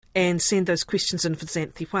and send those questions in for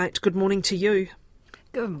Xanthe White. Good morning to you.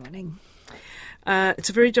 Good morning. It's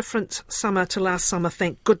a very different summer to last summer,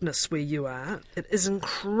 thank goodness, where you are. It is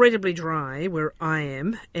incredibly dry where I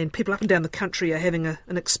am, and people up and down the country are having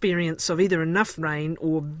an experience of either enough rain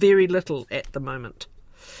or very little at the moment.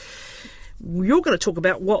 You're going to talk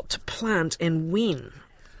about what to plant and when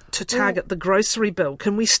to target the grocery bill.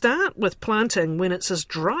 Can we start with planting when it's as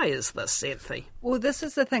dry as this, Xanthe? Well, this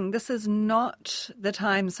is the thing. This is not the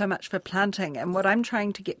time so much for planting. And what I'm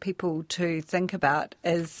trying to get people to think about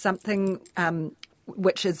is something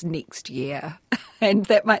which is next year. And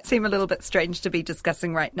that might seem a little bit strange to be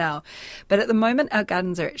discussing right now. But at the moment, our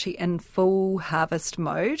gardens are actually in full harvest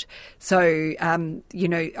mode. So,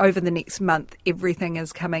 over the next month, everything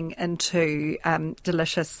is coming into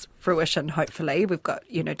delicious fruition, hopefully. We've got,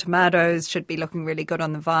 tomatoes should be looking really good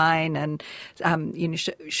on the vine and,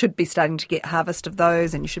 should be starting to get harvest of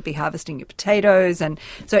those, and you should be harvesting your potatoes. And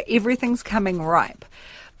so everything's coming ripe.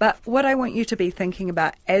 But what I want you to be thinking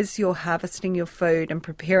about as you're harvesting your food and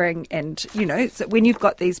preparing, and, so when you've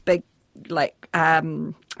got these big,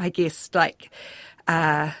 lovely,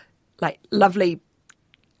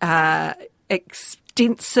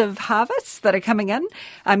 extensive harvests that are coming in,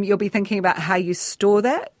 you'll be thinking about how you store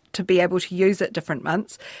that to be able to use it different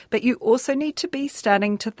months. But you also need to be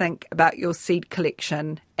starting to think about your seed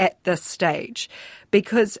collection at this stage.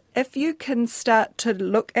 Because if you can start to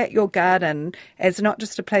look at your garden as not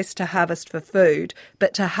just a place to harvest for food,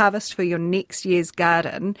 but to harvest for your next year's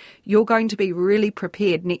garden, you're going to be really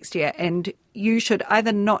prepared next year. And you should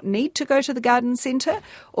either not need to go to the garden centre,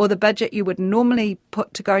 or the budget you would normally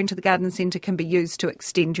put to going to the garden centre can be used to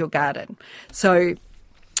extend your garden. So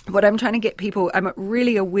what I'm trying to get people, I'm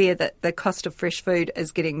really aware that the cost of fresh food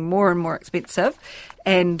is getting more and more expensive,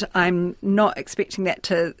 and I'm not expecting that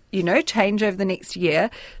to, change over the next year.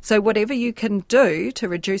 So whatever you can do to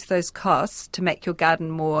reduce those costs to make your garden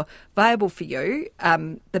more viable for you,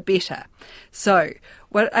 the better. So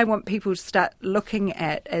what I want people to start looking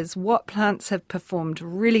at is what plants have performed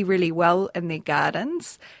really, really well in their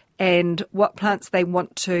gardens, and what plants they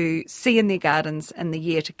want to see in their gardens in the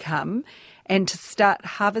year to come, and to start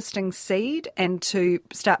harvesting seed and to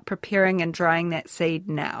start preparing and drying that seed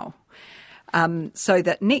now. So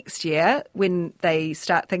that next year, when they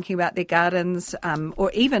start thinking about their gardens,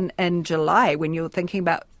 or even in July, when you're thinking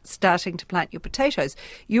about starting to plant your potatoes,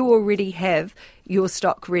 you already have your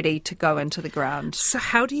stock ready to go into the ground. So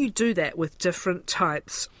how do you do that with different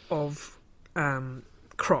types of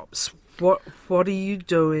crops? What are you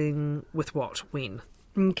doing with what, when?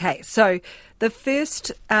 Okay, so the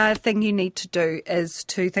first thing you need to do is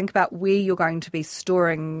to think about where you're going to be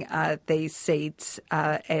storing these seeds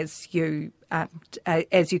as you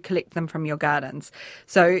collect them from your gardens.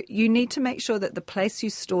 So you need to make sure that the place you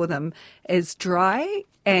store them is dry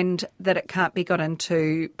and that it can't be got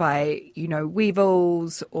into by,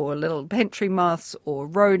 weevils or little pantry moths or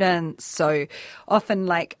rodents. So often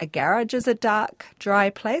a garage is a dark,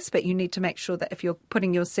 dry place, but you need to make sure that if you're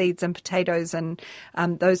putting your seeds and potatoes and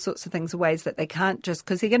those sorts of things away, that they can't just,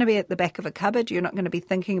 because they're going to be at the back of a cupboard, you're not going to be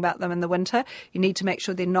thinking about them in the winter. You need to make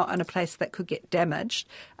sure they're not in a place that could get damaged,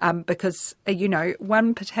 because,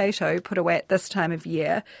 one potato put away at this time of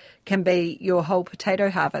year can be your whole potato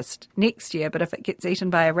harvest next year, but if it gets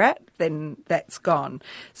eaten by a rat, then that's gone.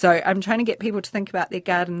 So I'm trying to get people to think about their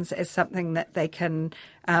gardens as something that they can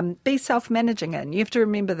be self-managing in. You have to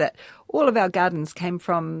remember that all of our gardens came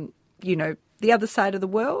from, the other side of the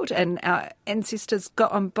world, and our ancestors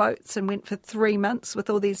got on boats and went for 3 months with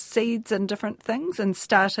all these seeds and different things and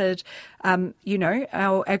started,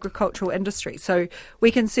 our agricultural industry. So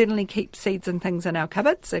we can certainly keep seeds and things in our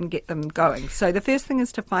cupboards and get them going. So the first thing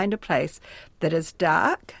is to find a place that is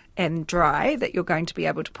dark and dry that you're going to be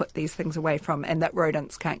able to put these things away from and that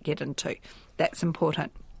rodents can't get into. That's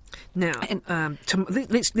important. Now,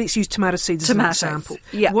 let's use tomato seeds as an example.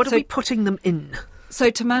 Yeah. What are we putting them in? So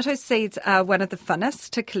tomato seeds are one of the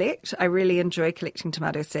funnest to collect. I really enjoy collecting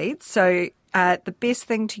tomato seeds. So the best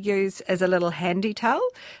thing to use is a little handy towel,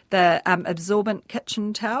 the absorbent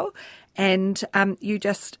kitchen towel, and you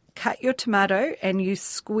just cut your tomato and you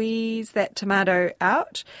squeeze that tomato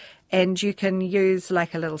out, and you can use a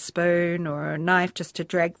little spoon or a knife just to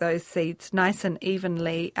drag those seeds nice and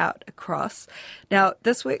evenly out across. Now,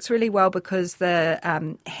 this works really well because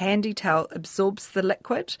the handy towel absorbs the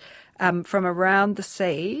liquid from around the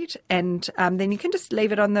seed, and then you can just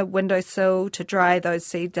leave it on the windowsill to dry those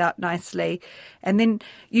seeds out nicely. And then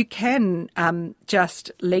you can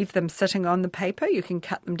just leave them sitting on the paper. You can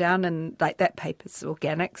cut them down, and that paper's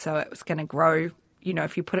organic, so it's going to grow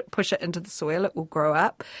if you push it into the soil, it will grow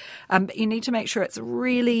up. But you need to make sure it's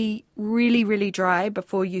really, really, really dry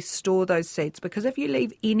before you store those seeds, because if you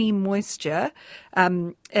leave any moisture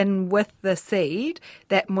in with the seed,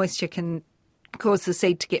 that moisture can cause the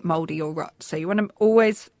seed to get mouldy or rot. So you want to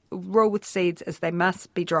always rule with seeds as they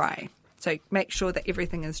must be dry. So make sure that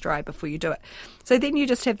everything is dry before you do it. So then you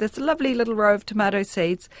just have this lovely little row of tomato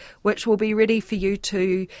seeds, which will be ready for you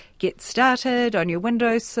to get started on your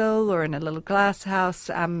windowsill or in a little glass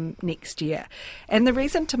house next year. And the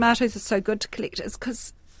reason tomatoes are so good to collect is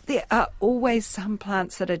because there are always some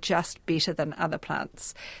plants that are just better than other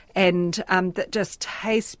plants, and that just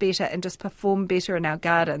taste better and just perform better in our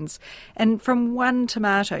gardens. And from one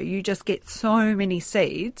tomato, you just get so many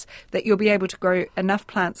seeds that you'll be able to grow enough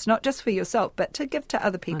plants, not just for yourself, but to give to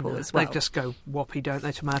other people as well. They just go whoppy, don't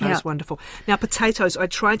they? Tomatoes, wonderful. Now, potatoes, I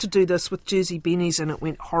tried to do this with Jersey bennies and it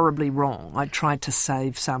went horribly wrong. I tried to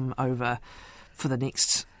save some over for the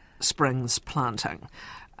next spring's planting.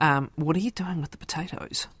 What are you doing with the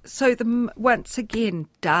potatoes? So once again,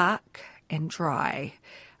 dark and dry.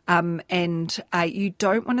 And you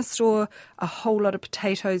don't want to store a whole lot of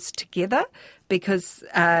potatoes together because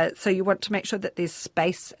so you want to make sure that there's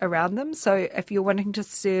space around them. So if you're wanting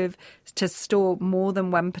to store more than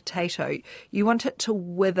one potato, you want it to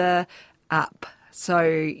wither up. So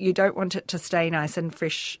you don't want it to stay nice and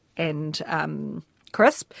fresh and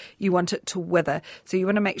crisp. You want it to wither. So you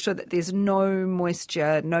want to make sure that there's no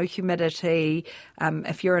moisture, no humidity.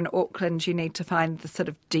 If you're in Auckland, you need to find the sort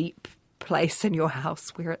of deep place in your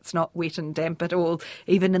house where it's not wet and damp at all,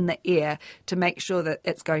 even in the air, to make sure that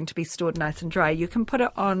it's going to be stored nice and dry. You can put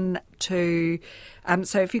it on to,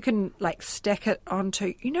 so if you can stack it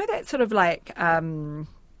onto, that sort of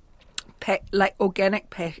organic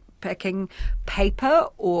packing paper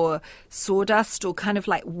or sawdust or kind of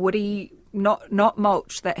woody, not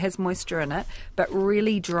mulch that has moisture in it, but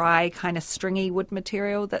really dry, kind of stringy wood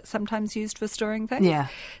material that's sometimes used for storing things. Yeah.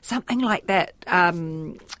 Something like that.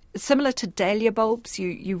 Similar to dahlia bulbs,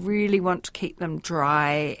 you really want to keep them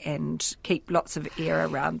dry and keep lots of air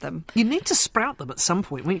around them. You need to sprout them at some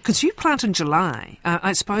point, because you plant in July.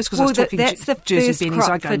 I suppose because I was talking that's the Jersey first bennies,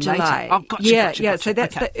 crop I go for July. later. Oh, gotcha. So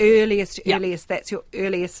that's okay. the earliest. That's your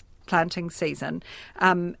earliest planting season,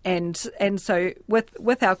 and so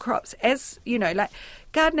with our crops, as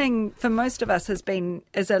gardening for most of us is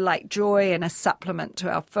a joy and a supplement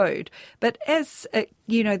to our food. But as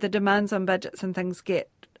the demands on budgets and things get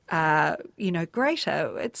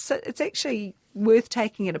greater, it's actually worth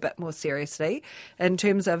taking it a bit more seriously in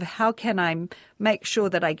terms of how can I make sure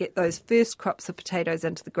that I get those first crops of potatoes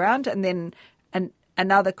into the ground and then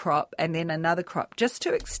another crop and then another crop, just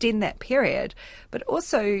to extend that period. But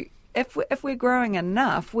also, if we're growing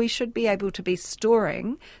enough, we should be able to be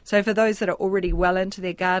storing. So for those that are already well into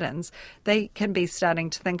their gardens, they can be starting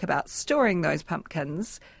to think about storing those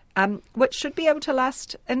pumpkins, which should be able to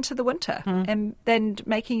last into the winter, and then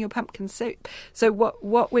making your pumpkin soup. So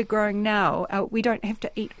what we're growing now, we don't have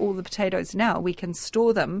to eat all the potatoes now. We can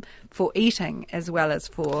store them for eating as well as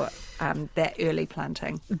for that early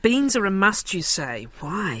planting. Beans are a must, you say.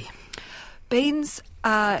 Why? Beans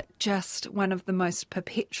are just one of the most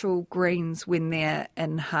perpetual greens when they're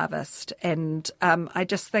in harvest. And I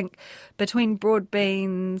just think between broad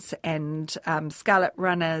beans and scarlet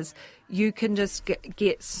runners, you can just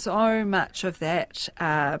get so much of that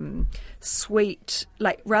sweet,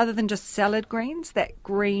 rather than just salad greens, that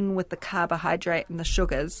green with the carbohydrate and the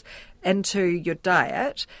sugars into your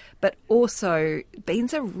diet. But also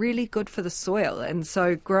beans are really good for the soil, and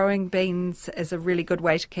so growing beans is a really good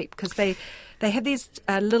way to keep, because they have these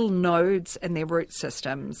little nodes in their root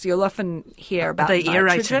systems. You'll often hear about they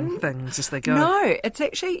nitrogen. Aerating things as they go. No,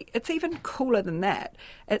 it's even cooler than that.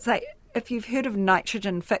 It's if you've heard of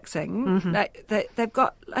nitrogen fixing, they've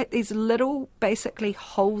got these little, basically,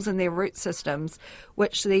 holes in their root systems,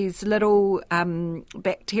 which these little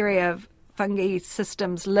bacteria, fungi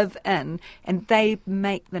systems live in, and they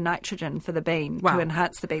make the nitrogen for the bean to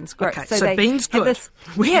enhance the bean's growth. Okay, so beans have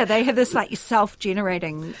good. They have this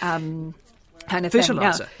self-generating kind of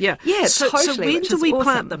fertilizer. Yeah, so, totally. So when do we awesome.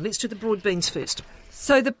 plant them? Let's do the broad beans first.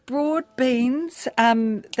 So the broad beans,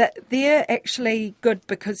 that they're actually good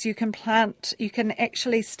because you can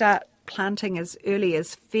actually start planting as early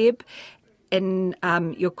as Feb in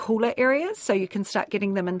your cooler areas. So you can start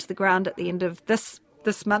getting them into the ground at the end of this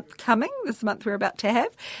this month we're about to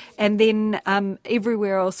have, and then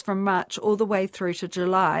everywhere else from March all the way through to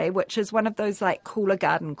July, which is one of those like cooler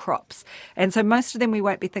garden crops. And so most of them we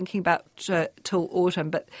won't be thinking about till autumn.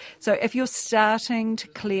 But so if you're starting to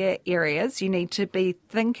clear areas, you need to be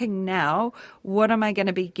thinking now, what am I going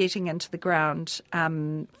to be getting into the ground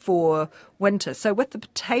for winter? So with the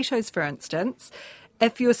potatoes, for instance,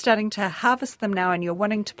 if you're starting to harvest them now and you're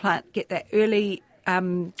wanting to get that early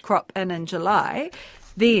crop in July,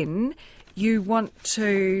 then you want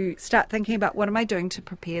to start thinking about what am I doing to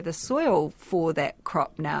prepare the soil for that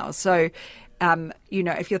crop now. So,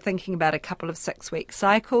 if you're thinking about a couple of 6-week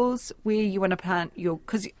cycles where you want to plant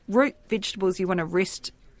because root vegetables, you want to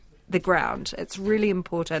rest the ground. It's really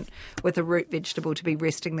important with a root vegetable to be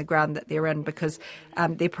resting the ground that they're in because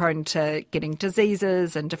they're prone to getting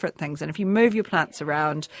diseases and different things. And if you move your plants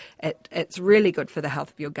around, it's really good for the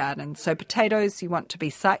health of your garden. So potatoes, you want to be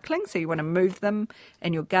cycling, so you want to move them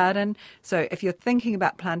in your garden. So if you're thinking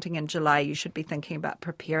about planting in July, you should be thinking about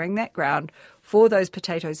preparing that ground for those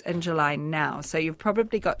potatoes in July now. So you've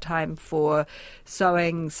probably got time for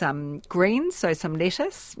sowing some greens, so some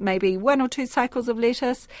lettuce, maybe 1 or 2 cycles of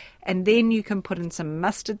lettuce, and then you can put in some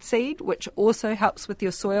mustard seed, which also helps with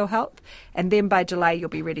your soil health, and then by July you'll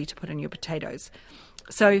be ready to put in your potatoes.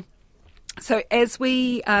 So as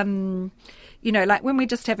we, like when we're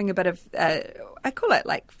just having a bit of, I call it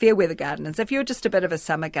like fair weather gardeners. If you're just a bit of a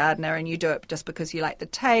summer gardener and you do it just because you like the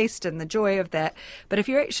taste and the joy of that, but if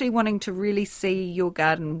you're actually wanting to really see your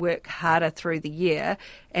garden work harder through the year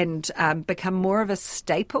and become more of a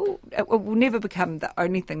staple, it will never become the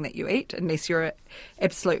only thing that you eat unless you're an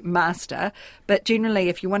absolute master. But generally,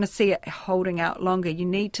 if you want to see it holding out longer, you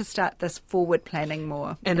need to start this forward planning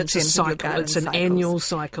more. And it's a cycle. It's an annual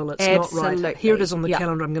cycle. It's not right. Here it is on the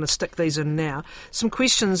calendar. I'm going to stick these in now. Some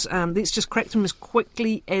questions. Let's just crack them as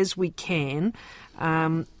quickly as we can.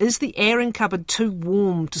 Is the airing cupboard too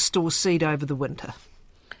warm to store seed over the winter?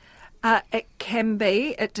 It can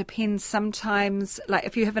be. It depends. Sometimes, like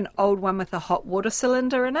if you have an old one with a hot water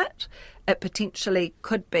cylinder in it, it potentially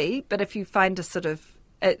could be. But if you find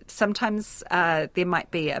sometimes there might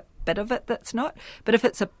be a bit of it that's not. But if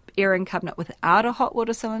it's a airing cabinet without a hot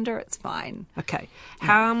water cylinder, it's fine. Okay.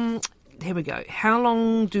 Here we go. How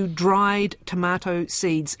long do dried tomato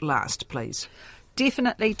seeds last, please?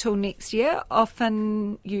 Definitely till next year.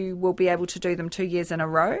 Often you will be able to do them 2 years in a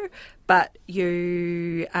row, but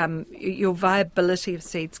your viability of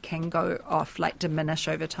seeds can go off, like diminish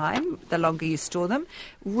over time, the longer you store them.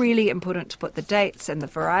 Really important to put the dates and the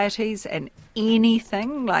varieties and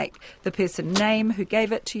anything, like the person name who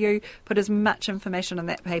gave it to you, put as much information on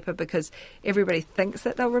that paper because everybody thinks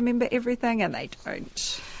that they'll remember everything and they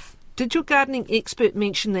don't. Did your gardening expert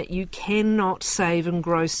mention that you cannot save and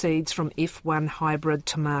grow seeds from F1 hybrid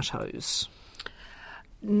tomatoes?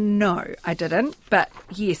 No, I didn't. But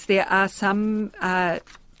yes, there are some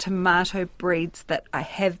tomato breeds that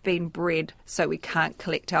have been bred so we can't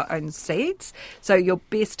collect our own seeds. So your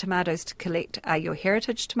best tomatoes to collect are your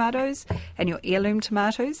heritage tomatoes and your heirloom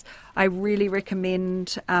tomatoes. I really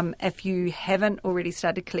recommend, if you haven't already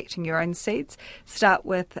started collecting your own seeds, start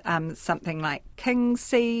with something like King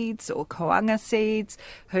Seeds or Koanga Seeds,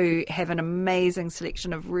 who have an amazing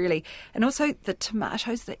selection of and also the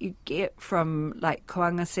tomatoes that you get from like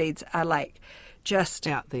Koanga Seeds are like just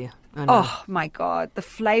out there. Oh my God, the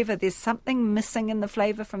flavour. There's something missing in the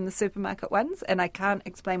flavour from the supermarket ones, and I can't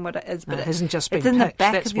explain what it is, but it hasn't just been it's in picked. the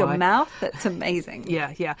back That's of your why. mouth. That's amazing.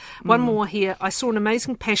 Yeah. One more here. I saw an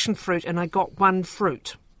amazing passion fruit and I got one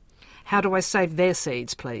fruit. How do I save their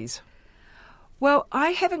seeds, please? Well,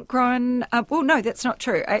 I haven't grown... no, that's not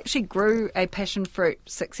true. I actually grew a passion fruit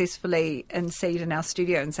successfully in seed in our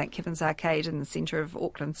studio in St Kevin's Arcade in the centre of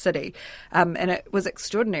Auckland City. And it was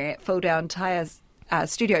extraordinary. It filled our entire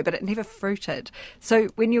studio, but it never fruited. So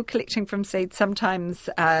when you're collecting from seed, sometimes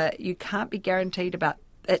you can't be guaranteed about...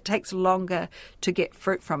 It takes longer to get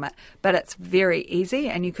fruit from it, but it's very easy,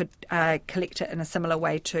 and you could collect it in a similar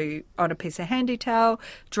way to on a piece of handy towel,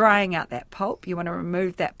 drying out that pulp. You want to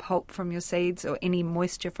remove that pulp from your seeds or any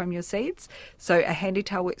moisture from your seeds. So a handy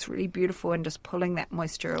towel works really beautiful in just pulling that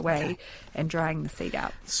moisture away and drying the seed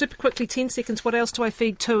out. Super quickly, 10 seconds. What else do I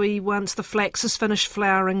feed Tui once the flax is finished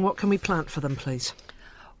flowering? What can we plant for them, please?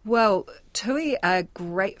 Well, tui are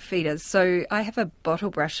great feeders. So I have a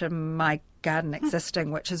bottle brush in my garden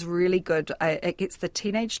existing, which is really good. It gets the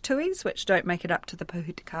teenage tuis, which don't make it up to the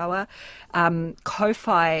pūhitakawa.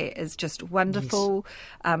 Kowhai is just wonderful.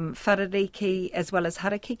 Yes. Wharariki as well as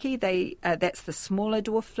harakiki, that's the smaller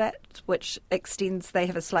dwarf flat, which extends. They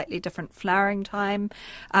have a slightly different flowering time.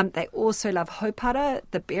 They also love haupara,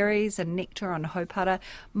 the berries and nectar on haupara.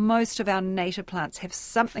 Most of our native plants have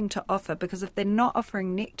something to offer, because if they're not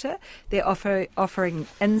offering nectar, they're offering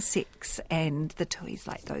insects, and the tuis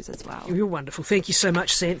like those as well. You're wonderful. Thank you so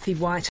much, Xanthe White.